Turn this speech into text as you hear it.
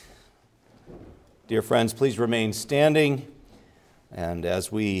Dear friends, please remain standing. And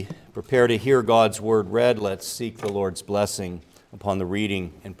as we prepare to hear God's word read, let's seek the Lord's blessing upon the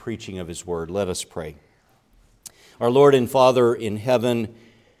reading and preaching of his word. Let us pray. Our Lord and Father in heaven,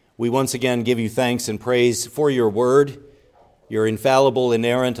 we once again give you thanks and praise for your word, your infallible,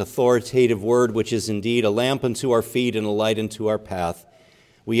 inerrant, authoritative word, which is indeed a lamp unto our feet and a light unto our path.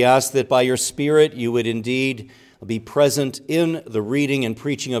 We ask that by your Spirit you would indeed be present in the reading and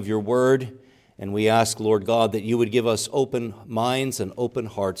preaching of your word. And we ask, Lord God, that you would give us open minds and open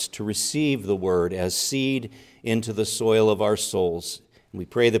hearts to receive the word as seed into the soil of our souls. And we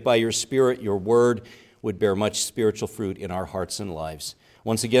pray that by your Spirit, your word would bear much spiritual fruit in our hearts and lives.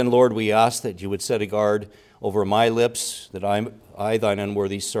 Once again, Lord, we ask that you would set a guard over my lips, that I, thine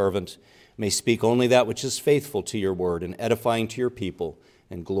unworthy servant, may speak only that which is faithful to your word and edifying to your people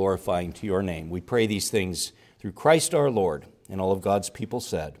and glorifying to your name. We pray these things through Christ our Lord, and all of God's people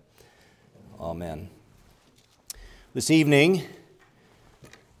said, Amen. This evening,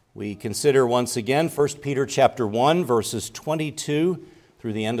 we consider once again 1 Peter chapter 1, verses 22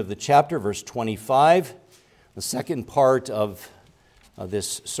 through the end of the chapter, verse 25, the second part of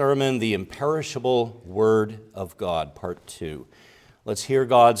this sermon, the Imperishable Word of God, part 2. Let's hear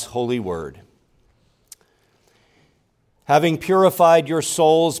God's holy word. Having purified your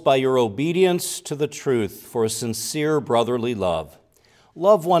souls by your obedience to the truth for a sincere brotherly love,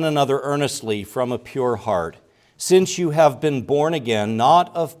 love one another earnestly from a pure heart, since you have been born again,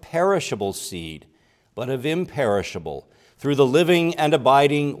 not of perishable seed, but of imperishable, through the living and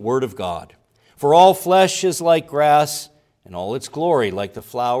abiding Word of God. For all flesh is like grass, and all its glory like the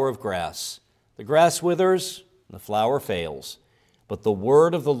flower of grass. The grass withers, and the flower fails, but the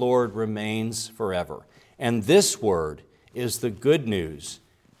word of the Lord remains forever. And this word is the good news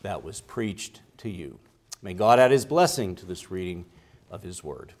that was preached to you. May God add his blessing to this reading of his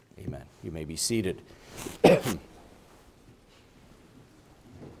word. Amen. You may be seated.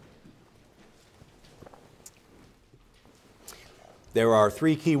 There are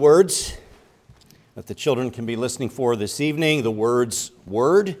three key words that the children can be listening for this evening. The words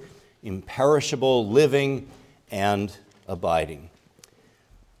word, imperishable, living, and abiding.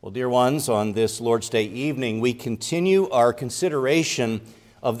 Well, dear ones, on this Lord's Day evening, we continue our consideration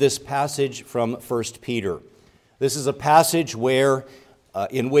of this passage from 1 Peter. This is a passage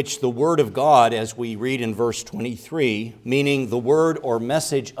in which the Word of God, as we read in verse 23, meaning the word or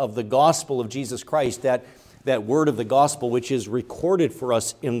message of the gospel of Jesus Christ, that word of the gospel which is recorded for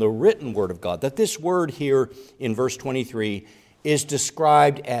us in the written word of God, that this word here in verse 23 is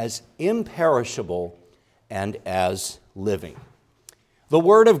described as imperishable and as living. The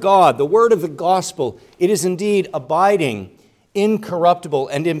word of God, the word of the gospel, it is indeed abiding, incorruptible,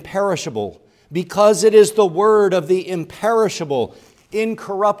 and imperishable, because it is the word of the imperishable,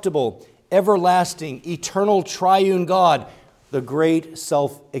 incorruptible, everlasting, eternal, triune God, the great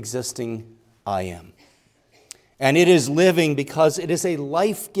self-existing I am. And it is living because it is a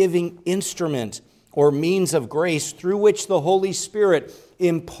life-giving instrument or means of grace through which the Holy Spirit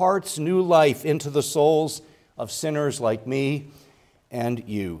imparts new life into the souls of sinners like me and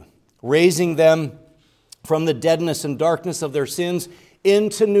you, raising them from the deadness and darkness of their sins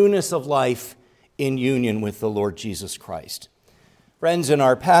into newness of life in union with the Lord Jesus Christ. Friends, in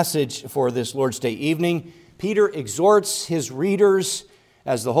our passage for this Lord's Day evening, Peter exhorts his readers,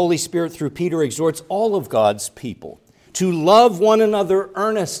 as the Holy Spirit through Peter exhorts all of God's people, to love one another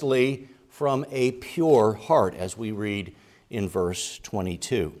earnestly from a pure heart, as we read in verse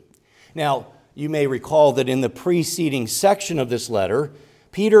 22. Now, you may recall that in the preceding section of this letter,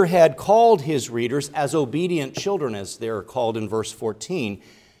 Peter had called his readers as obedient children, as they're called in verse 14.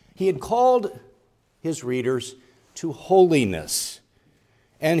 He had called his readers to holiness.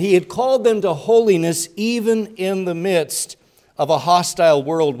 And he had called them to holiness even in the midst of a hostile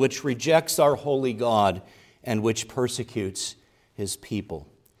world which rejects our holy God and which persecutes his people.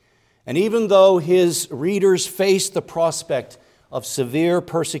 And even though his readers faced the prospect of severe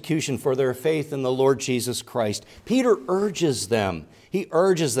persecution for their faith in the Lord Jesus Christ, Peter urges them. He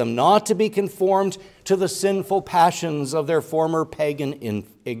urges them not to be conformed to the sinful passions of their former pagan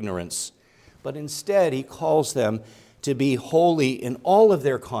ignorance, but instead he calls them to be holy in all of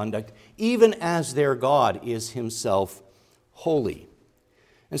their conduct, even as their God is himself holy.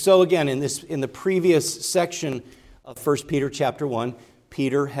 And so again, in the previous section of 1 Peter chapter 1,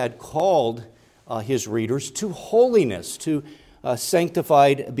 Peter had called his readers to holiness, to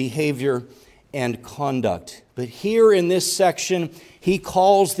sanctified behavior and conduct. But here in this section, he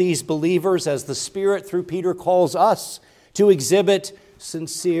calls these believers, as the Spirit through Peter calls us, to exhibit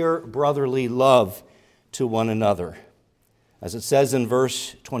sincere brotherly love to one another. As it says in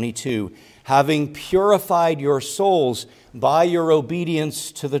verse 22, having purified your souls by your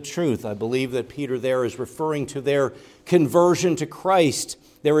obedience to the truth. I believe that Peter there is referring to their conversion to Christ,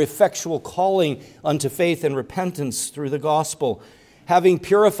 their effectual calling unto faith and repentance through the gospel. Having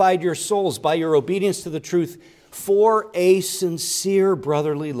purified your souls by your obedience to the truth for a sincere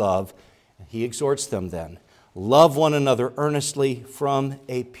brotherly love. He exhorts them then, love one another earnestly from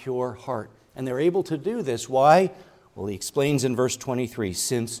a pure heart. And they're able to do this. Why? Well, he explains in verse 23,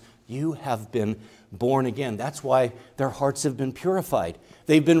 since you have been born again. That's why their hearts have been purified.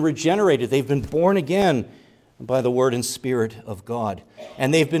 They've been regenerated. They've been born again by the word and spirit of God.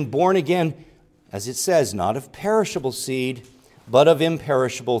 And they've been born again, as it says, not of perishable seed, but of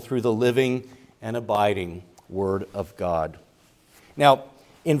imperishable through the living and abiding word of God. Now,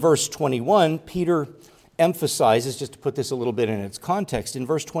 in verse 21, Peter emphasizes, just to put this a little bit in its context, in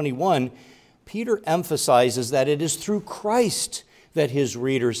verse 21, Peter emphasizes that it is through Christ that his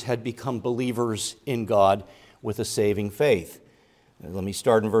readers had become believers in God with a saving faith. Let me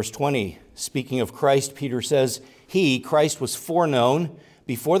start in verse 20. Speaking of Christ, Peter says, he, Christ, was foreknown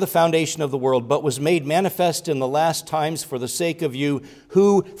before the foundation of the world, but was made manifest in the last times for the sake of you,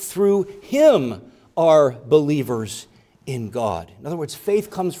 who through him are believers in God. In other words, faith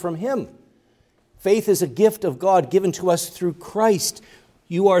comes from him. Faith is a gift of God given to us through Christ.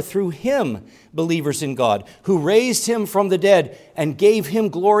 You are through him believers in God, who raised him from the dead and gave him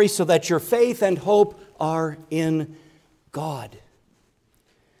glory, so that your faith and hope are in God.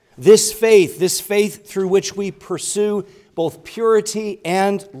 This faith through which we pursue both purity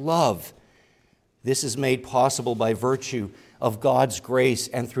and love, this is made possible by virtue of God's grace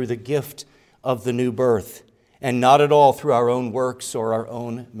and through the gift of the new birth, and not at all through our own works or our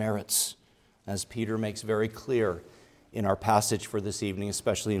own merits, as Peter makes very clear in our passage for this evening,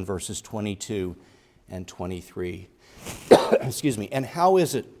 especially in verses 22 and 23. Excuse me. And how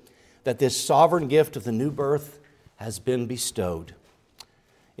is it that this sovereign gift of the new birth has been bestowed?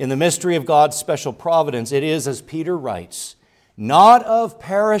 In the mystery of God's special providence, it is, as Peter writes, not of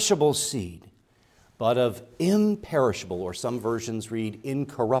perishable seed, but of imperishable, or some versions read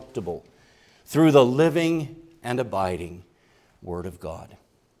incorruptible, through the living and abiding Word of God.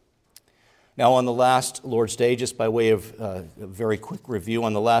 Now, on the last Lord's Day, just by way of a very quick review,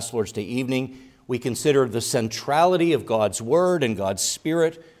 on the last Lord's Day evening, we considered the centrality of God's Word and God's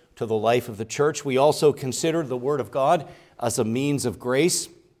Spirit to the life of the church. We also considered the Word of God as a means of grace,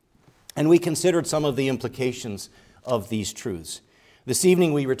 and we considered some of the implications of these truths. This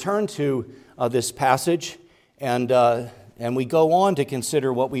evening, we return to this passage, and we go on to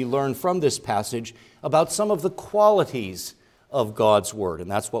consider what we learn from this passage about some of the qualities of God's Word, and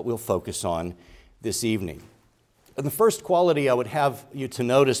that's what we'll focus on this evening. And the first quality I would have you to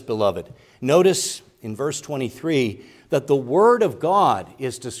notice, beloved, notice in verse 23 that the Word of God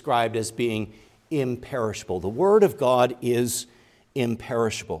is described as being imperishable. The Word of God is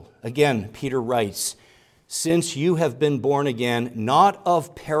imperishable. Again, Peter writes, since you have been born again, not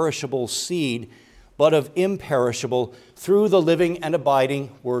of perishable seed, but of imperishable, through the living and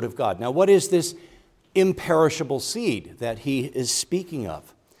abiding Word of God. Now, what is this imperishable seed that he is speaking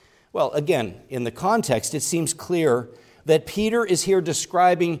of? Well, again, in the context, it seems clear that Peter is here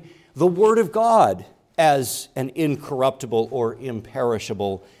describing the Word of God as an incorruptible or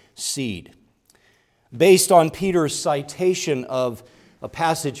imperishable seed. Based on Peter's citation of a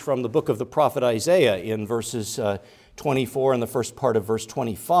passage from the book of the prophet Isaiah in verses 24 and the first part of verse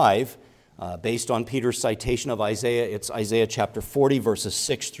 25, based on Peter's citation of Isaiah, it's Isaiah chapter 40, verses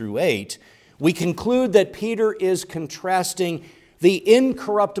 6 through 8, we conclude that Peter is contrasting the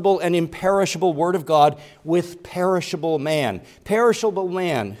incorruptible and imperishable Word of God with perishable man. Perishable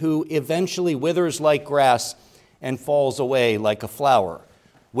man who eventually withers like grass and falls away like a flower.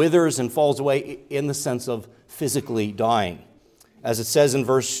 Withers and falls away in the sense of physically dying. As it says in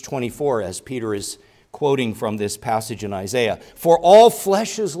verse 24, as Peter is quoting from this passage in Isaiah, for all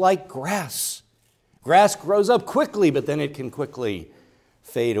flesh is like grass. Grass grows up quickly, but then it can quickly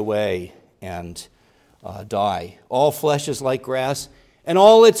fade away and die. All flesh is like grass, and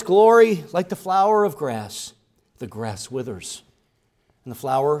all its glory like the flower of grass. The grass withers, and the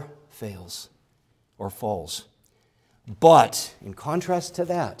flower fails or falls. But, in contrast to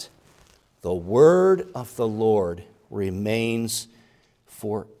that, the word of the Lord remains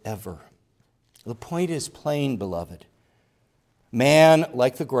forever. The point is plain, beloved. Man,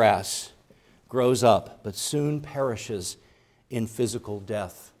 like the grass, grows up, but soon perishes in physical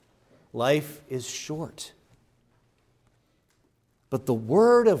death. Life is short. But the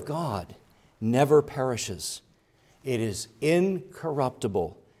Word of God never perishes. It is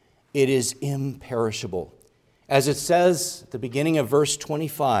incorruptible. It is imperishable. As it says at the beginning of verse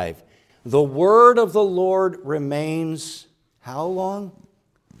 25, the word of the Lord remains how long?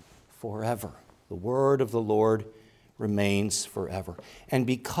 Forever. The word of the Lord remains forever. And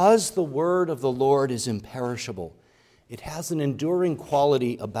because the word of the Lord is imperishable, it has an enduring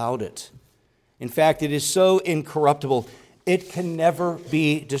quality about it. In fact, it is so incorruptible, it can never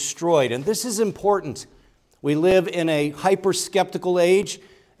be destroyed. And this is important. We live in a hyper-skeptical age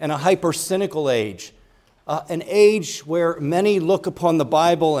and a hyper-cynical age. An age where many look upon the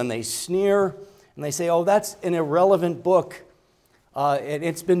Bible and they sneer and they say, oh, that's an irrelevant book. And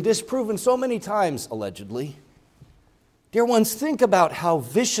it's been disproven so many times, allegedly. Dear ones, think about how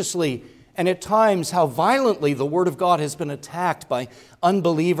viciously and at times how violently the Word of God has been attacked by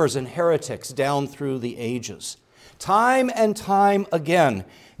unbelievers and heretics down through the ages. Time and time again,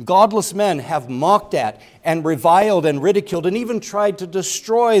 godless men have mocked at and reviled and ridiculed and even tried to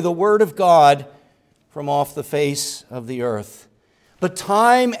destroy the Word of God from off the face of the earth. But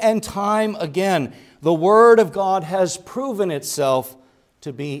time and time again, the Word of God has proven itself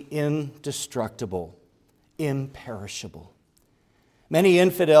to be indestructible, imperishable. Many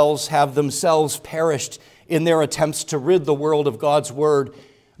infidels have themselves perished in their attempts to rid the world of God's Word.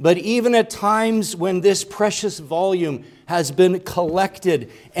 But even at times when this precious volume has been collected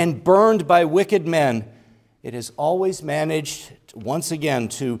and burned by wicked men, it has always managed once again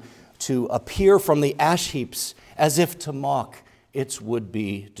to appear from the ash heaps as if to mock its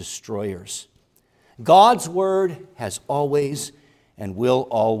would-be destroyers. God's Word has always and will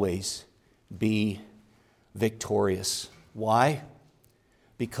always be victorious. Why?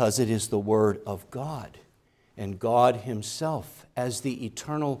 Because it is the Word of God, and God Himself, as the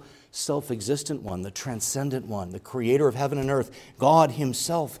eternal, self-existent one, the transcendent one, the creator of heaven and earth, God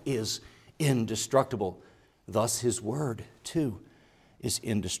Himself is indestructible. Thus His Word, too, is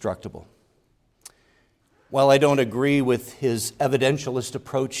indestructible. While I don't agree with his evidentialist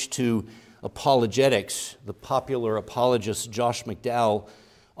approach to apologetics, the popular apologist Josh McDowell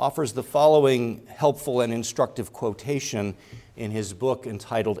offers the following helpful and instructive quotation in his book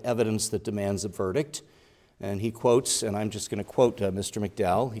entitled Evidence That Demands a Verdict. And he quotes, and I'm just going to quote Mr.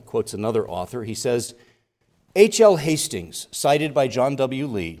 McDowell, he quotes another author. He says, H.L. Hastings, cited by John W.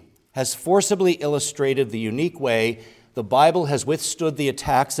 Lee, has forcibly illustrated the unique way the Bible has withstood the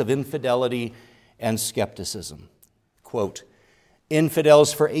attacks of infidelity and skepticism. Quote,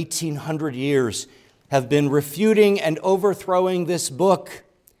 infidels for 1,800 years have been refuting and overthrowing this book,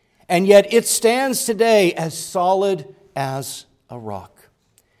 and yet it stands today as solid as a rock.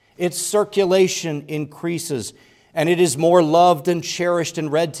 Its circulation increases, and it is more loved and cherished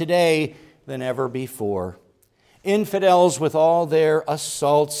and read today than ever before. Infidels, with all their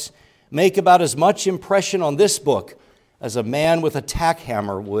assaults, make about as much impression on this book as a man with a tack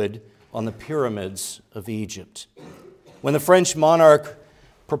hammer would on the pyramids of Egypt. When the French monarch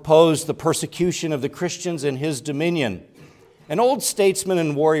proposed the persecution of the Christians in his dominion, an old statesman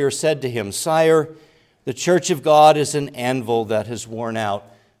and warrior said to him, Sire, the Church of God is an anvil that has worn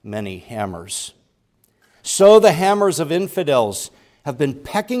out many hammers. So the hammers of infidels have been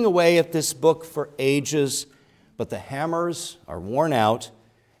pecking away at this book for ages, but the hammers are worn out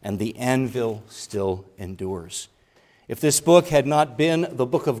and the anvil still endures. If this book had not been the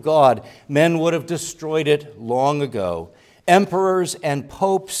book of God, men would have destroyed it long ago. Emperors and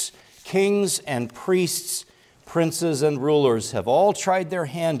popes, kings and priests, princes and rulers have all tried their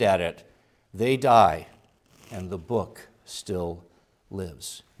hand at it. They die, and the book still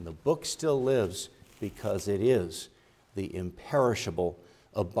lives. And the book still lives because it is the imperishable,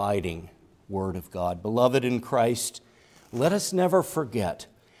 abiding Word of God. Beloved in Christ, let us never forget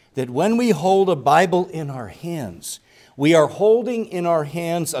that when we hold a Bible in our hands, we are holding in our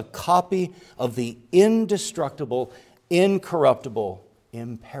hands a copy of the indestructible, incorruptible,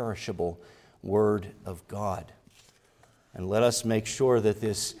 imperishable Word of God. And let us make sure that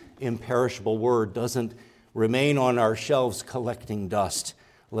this imperishable Word doesn't remain on our shelves collecting dust.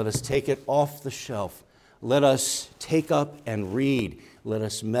 Let us take it off the shelf. Let us take up and read. Let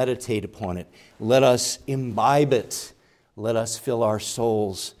us meditate upon it. Let us imbibe it. Let us fill our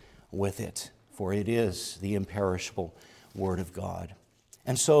souls with it, for it is the imperishable Word of God.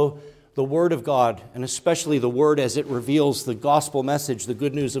 And so the Word of God, and especially the Word as it reveals the gospel message, the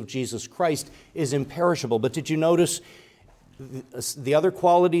good news of Jesus Christ, is imperishable. But did you notice the other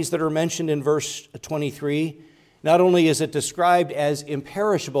qualities that are mentioned in verse 23? Not only is it described as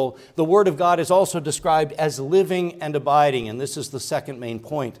imperishable, the Word of God is also described as living and abiding. And this is the second main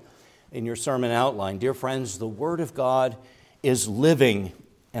point in your sermon outline. Dear friends, the Word of God is living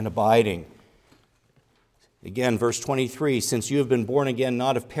and abiding. Again, verse 23, since you have been born again,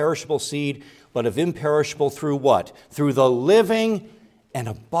 not of perishable seed, but of imperishable through what? Through the living and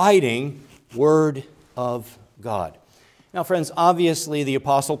abiding Word of God. Now, friends, obviously the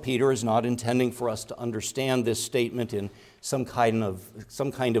Apostle Peter is not intending for us to understand this statement in some kind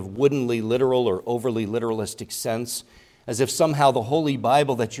of woodenly literal or overly literalistic sense, as if somehow the Holy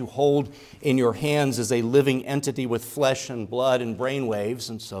Bible that you hold in your hands is a living entity with flesh and blood and brain waves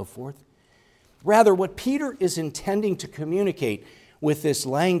and so forth. Rather, what Peter is intending to communicate with this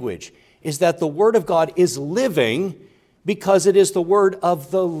language is that the Word of God is living because it is the Word of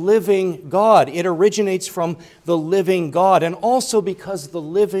the living God. It originates from the living God, and also because the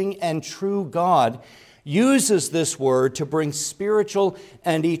living and true God uses this Word to bring spiritual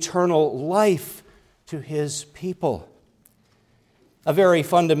and eternal life to His people. A very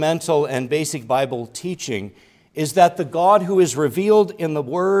fundamental and basic Bible teaching is that the God who is revealed in the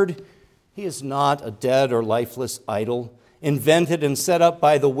Word, He is not a dead or lifeless idol, invented and set up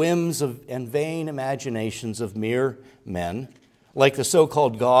by the whims and vain imaginations of mere men, like the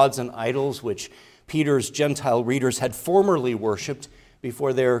so-called gods and idols which Peter's Gentile readers had formerly worshipped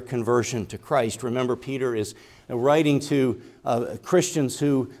before their conversion to Christ. Remember, Peter is writing to Christians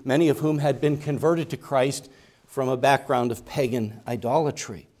many of whom had been converted to Christ from a background of pagan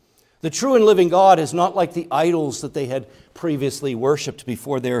idolatry. The true and living God is not like the idols that they had previously worshipped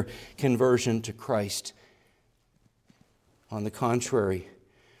before their conversion to Christ. On the contrary,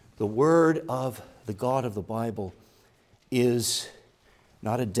 the Word of the God of the Bible is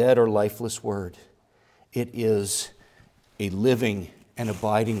not a dead or lifeless Word. It is a living and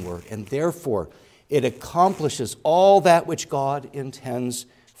abiding Word, and therefore it accomplishes all that which God intends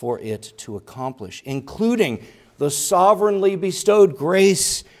for it to accomplish, including the sovereignly bestowed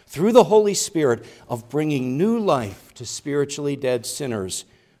grace through the Holy Spirit of bringing new life to spiritually dead sinners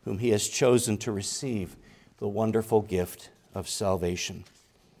whom He has chosen to receive the wonderful gift of salvation.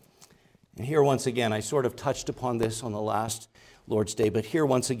 And here once again, I sort of touched upon this on the last Lord's Day, but here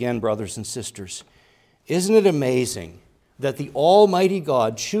once again, brothers and sisters, isn't it amazing that the Almighty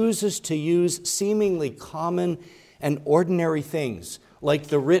God chooses to use seemingly common and ordinary things like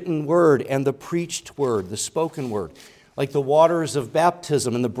the written word and the preached word, the spoken word, like the waters of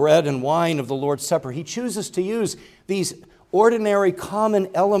baptism and the bread and wine of the Lord's Supper. He chooses to use these ordinary common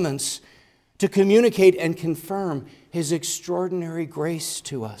elements to communicate and confirm His extraordinary grace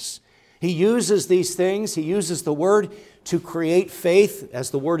to us. He uses these things, He uses the Word to create faith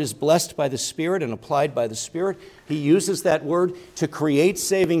as the Word is blessed by the Spirit and applied by the Spirit. He uses that Word to create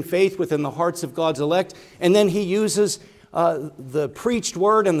saving faith within the hearts of God's elect. And then He uses the preached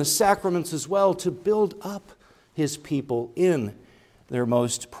Word and the sacraments as well to build up His people in their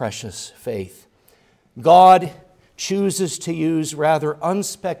most precious faith. God chooses to use rather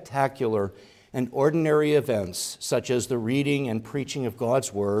unspectacular and ordinary events, such as the reading and preaching of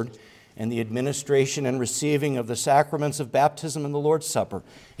God's Word and the administration and receiving of the sacraments of baptism and the Lord's Supper.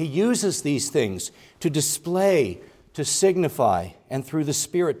 He uses these things to display, to signify, and through the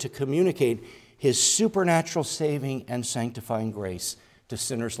Spirit to communicate His supernatural saving and sanctifying grace to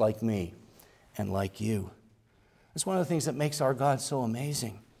sinners like me and like you. That's one of the things that makes our God so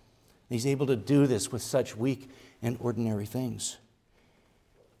amazing. He's able to do this with such weak and ordinary things.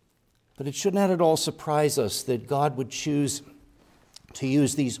 But it should not at all surprise us that God would choose to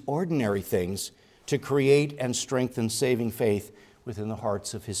use these ordinary things to create and strengthen saving faith within the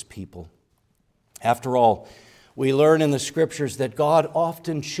hearts of His people. After all, we learn in the Scriptures that God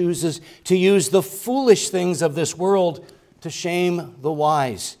often chooses to use the foolish things of this world to shame the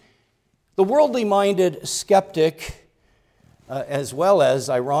wise. The worldly-minded skeptic, as well as,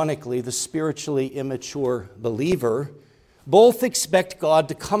 ironically, the spiritually immature believer, both expect God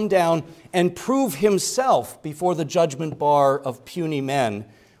to come down and prove Himself before the judgment bar of puny men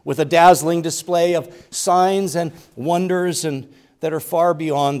with a dazzling display of signs and wonders that are far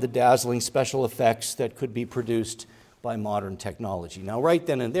beyond the dazzling special effects that could be produced by modern technology. Now, right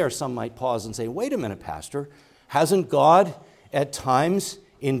then and there, some might pause and say, wait a minute, Pastor, hasn't God at times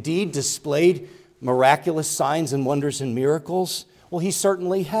indeed displayed miraculous signs and wonders and miracles? Well, He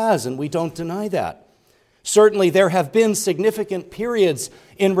certainly has, and we don't deny that. Certainly, there have been significant periods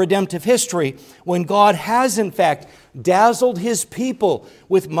in redemptive history when God has, in fact, dazzled His people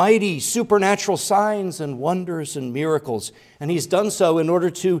with mighty supernatural signs and wonders and miracles. And He's done so in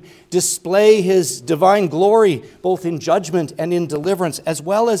order to display His divine glory, both in judgment and in deliverance, as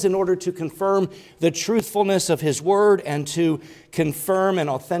well as in order to confirm the truthfulness of His word and to confirm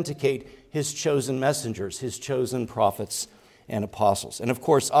and authenticate His chosen messengers, His chosen prophets and apostles. And of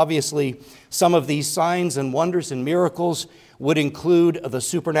course, obviously, some of these signs and wonders and miracles would include the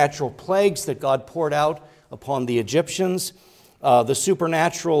supernatural plagues that God poured out upon the Egyptians, the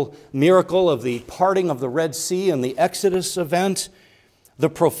supernatural miracle of the parting of the Red Sea and the Exodus event, the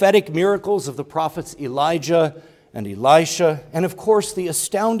prophetic miracles of the prophets Elijah and Elisha, and of course the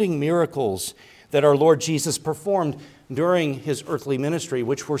astounding miracles that our Lord Jesus performed during his earthly ministry,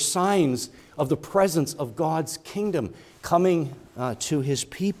 which were signs of the presence of God's kingdom coming to his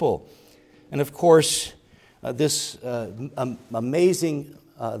people. And of course, the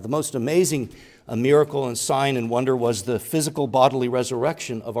most amazing miracle and sign and wonder was the physical bodily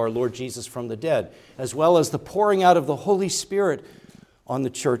resurrection of our Lord Jesus from the dead, as well as the pouring out of the Holy Spirit on the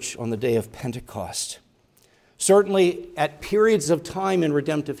church on the day of Pentecost. Certainly, at periods of time in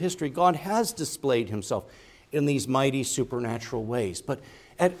redemptive history, God has displayed himself in these mighty supernatural ways. But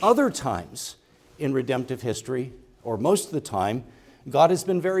at other times in redemptive history, or most of the time, God has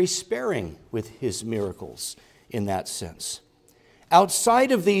been very sparing with his miracles in that sense.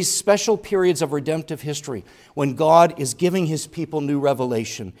 Outside of these special periods of redemptive history, when God is giving his people new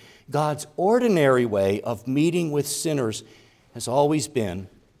revelation, God's ordinary way of meeting with sinners has always been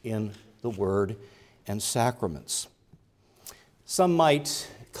in the Word and sacraments. Some might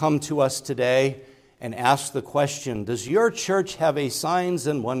come to us today and ask the question, does your church have a signs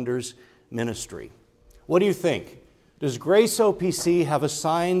and wonders ministry? What do you think? Does Grace OPC have a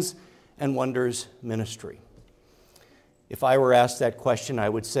signs and wonders ministry? If I were asked that question, I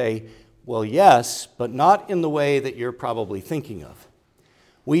would say, well, yes, but not in the way that you're probably thinking of.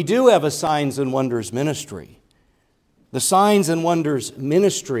 We do have a signs and wonders ministry. The signs and wonders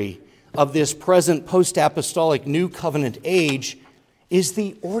ministry of this present post-apostolic New Covenant age is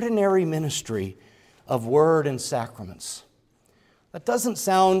the ordinary ministry of word and sacraments. That doesn't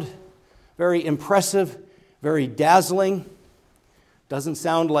sound very impressive, very dazzling. Doesn't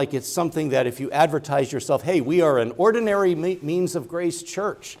sound like it's something that if you advertise yourself, hey, we are an ordinary means of grace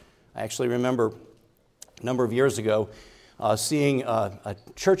church. I actually remember a number of years ago seeing a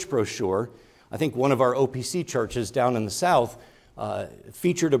church brochure. I think one of our OPC churches down in the South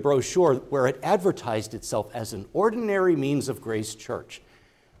featured a brochure where it advertised itself as an ordinary means of grace church,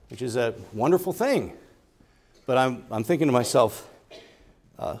 which is a wonderful thing. But I'm thinking to myself,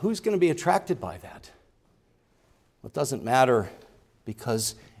 who's going to be attracted by that? Well, it doesn't matter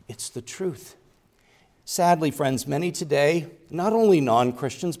because it's the truth. Sadly, friends, many today, not only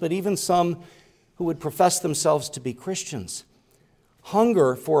non-Christians, but even some who would profess themselves to be Christians,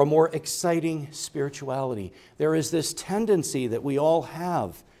 hunger for a more exciting spirituality. There is this tendency that we all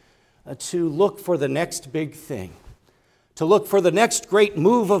have to look for the next big thing, to look for the next great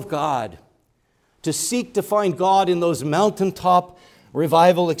move of God, to seek to find God in those mountaintop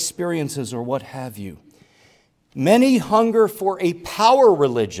revival experiences or what have you. Many hunger for a power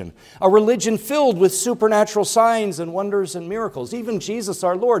religion, a religion filled with supernatural signs and wonders and miracles. Even Jesus,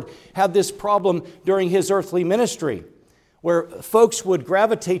 our Lord, had this problem during his earthly ministry, where folks would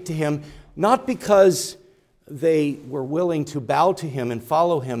gravitate to him not because they were willing to bow to him and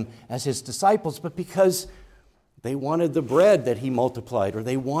follow him as his disciples, but because they wanted the bread that he multiplied, or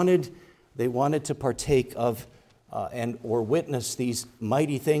they wanted to partake of or witness these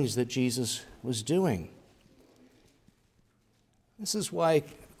mighty things that Jesus was doing. This is why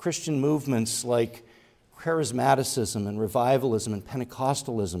Christian movements like charismaticism and revivalism and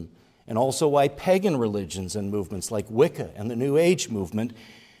Pentecostalism, and also why pagan religions and movements like Wicca and the New Age movement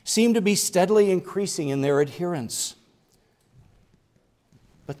seem to be steadily increasing in their adherents.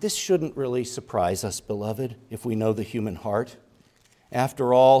 But this shouldn't really surprise us, beloved, if we know the human heart.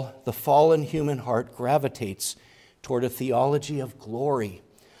 After all, the fallen human heart gravitates toward a theology of glory,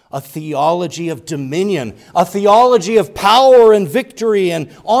 a theology of dominion, a theology of power and victory and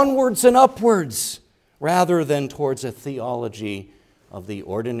onwards and upwards, rather than towards a theology of the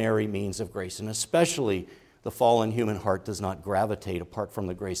ordinary means of grace. And especially the fallen human heart does not gravitate, apart from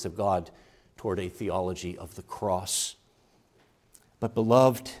the grace of God, toward a theology of the cross. But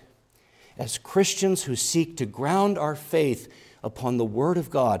beloved, as Christians who seek to ground our faith upon the Word of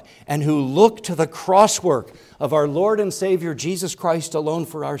God and who look to the crosswork of our Lord and Savior Jesus Christ alone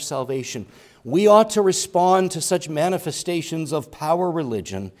for our salvation, we ought to respond to such manifestations of power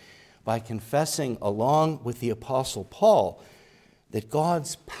religion by confessing, along with the Apostle Paul, that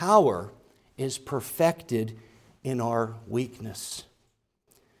God's power is perfected in our weakness.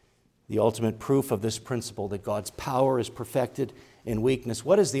 The ultimate proof of this principle, that God's power is perfected in weakness,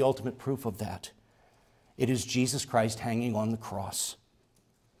 what is the ultimate proof of that? It is Jesus Christ hanging on the cross.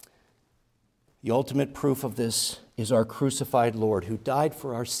 The ultimate proof of this is our crucified Lord, who died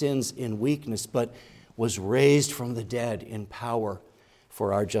for our sins in weakness, but was raised from the dead in power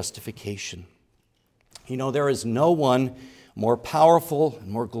for our justification. You know, there is no one more powerful and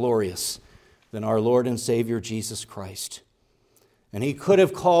more glorious than our Lord and Savior Jesus Christ. And he could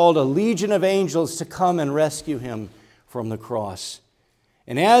have called a legion of angels to come and rescue him from the cross.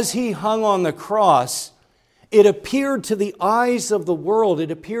 And as he hung on the cross, it appeared to the eyes of the world,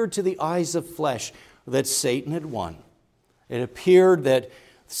 it appeared to the eyes of flesh that Satan had won. It appeared that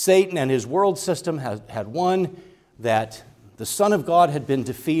Satan and his world system had won, that the Son of God had been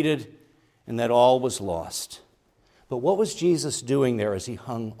defeated, and that all was lost. But what was Jesus doing there as he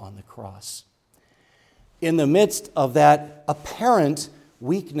hung on the cross? In the midst of that apparent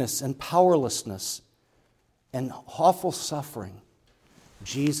weakness and powerlessness and awful suffering,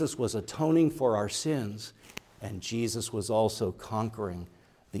 Jesus was atoning for our sins, and Jesus was also conquering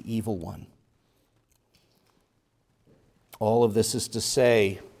the evil one. All of this is to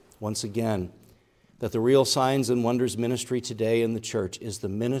say, once again, that the real signs and wonders ministry today in the church is the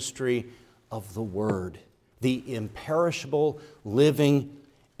ministry of the Word, the imperishable, living,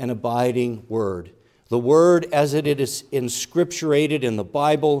 and abiding Word. The Word as it is inscripturated in the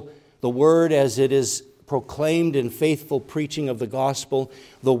Bible, the Word as it is proclaimed in faithful preaching of the gospel,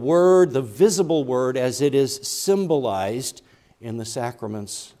 the Word, the visible Word, as it is symbolized in the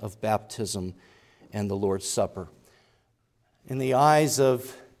sacraments of baptism and the Lord's Supper. In the eyes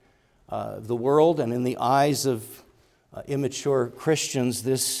of the world and in the eyes of immature Christians,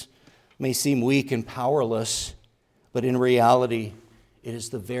 this may seem weak and powerless, but in reality, it is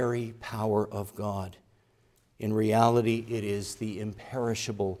the very power of God. In reality, it is the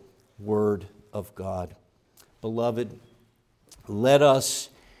imperishable Word of God. Beloved, let us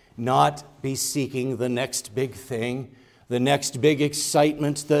not be seeking the next big thing, the next big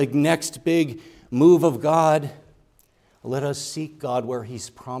excitement, the next big move of God. Let us seek God where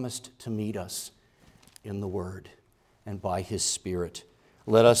He's promised to meet us, in the Word and by His Spirit.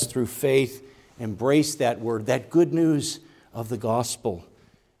 Let us, through faith, embrace that Word, that good news of the gospel,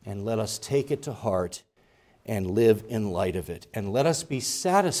 and let us take it to heart and live in light of it. And let us be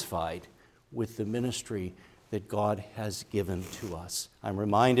satisfied with the ministry that God has given to us. I'm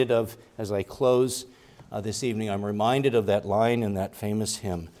reminded of, as I close this evening, I'm reminded of that line in that famous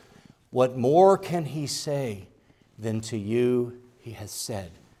hymn, "What more can He say than to you He has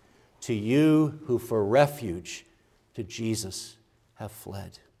said, to you who for refuge to Jesus have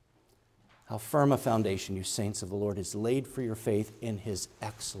fled." How firm a foundation, you saints of the Lord, is laid for your faith in His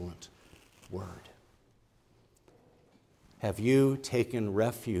excellent Word. Have you taken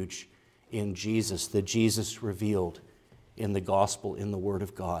refuge in Jesus, the Jesus revealed in the gospel, in the Word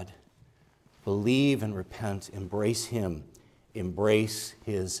of God? Believe and repent, embrace Him, embrace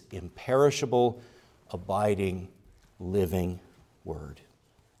His imperishable, abiding, living Word.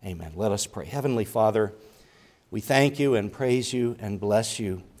 Amen. Let us pray. Heavenly Father, we thank You and praise You and bless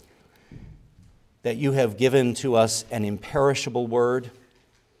You that You have given to us an imperishable Word,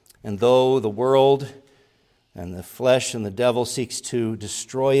 and though the world and the flesh and the devil seeks to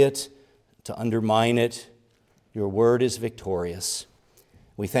destroy it, to undermine it, Your Word is victorious.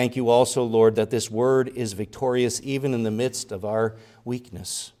 We thank You also, Lord, that this Word is victorious even in the midst of our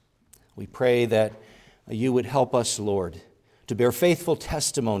weakness. We pray that You would help us, Lord, to bear faithful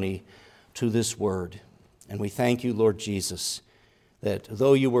testimony to this Word. And we thank You, Lord Jesus, that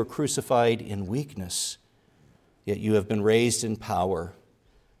though You were crucified in weakness, yet You have been raised in power,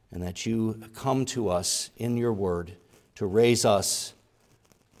 and that You come to us in Your Word to raise us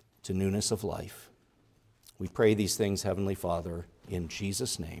to newness of life. We pray these things, Heavenly Father, in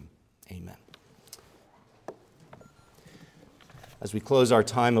Jesus' name. Amen. As we close our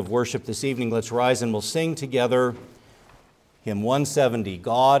time of worship this evening, let's rise and we'll sing together hymn 170,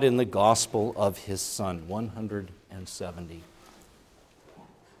 God in the Gospel of His Son, 170.